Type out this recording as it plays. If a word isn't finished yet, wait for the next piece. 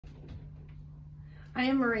I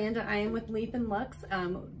am Miranda. I am with Luxe.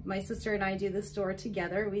 My sister and I do the store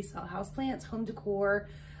together. We sell houseplants, home decor,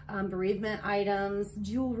 bereavement items,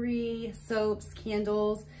 jewelry, soaps,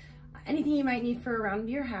 candles, anything you might need for around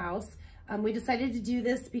your house. We decided to do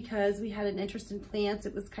this because we had an interest in plants.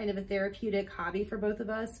 It was kind of a therapeutic hobby for both of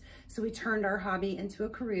us, so we turned our hobby into a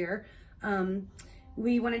career.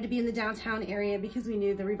 We wanted to be in the downtown area because we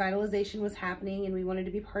knew the revitalization was happening and we wanted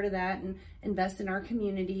to be part of that and invest in our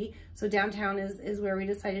community. So downtown is where we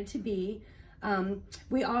decided to be.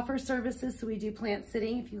 We offer services, so we do plant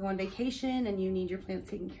sitting. If you go on vacation and you need your plants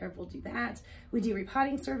taken care of, we'll do that. We do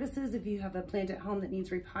repotting services. If you have a plant at home that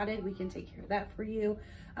needs repotted, we can take care of that for you.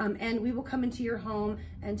 And we will come into your home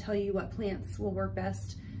and tell you what plants will work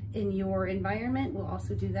best in your environment. We'll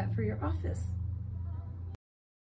also do that for your office.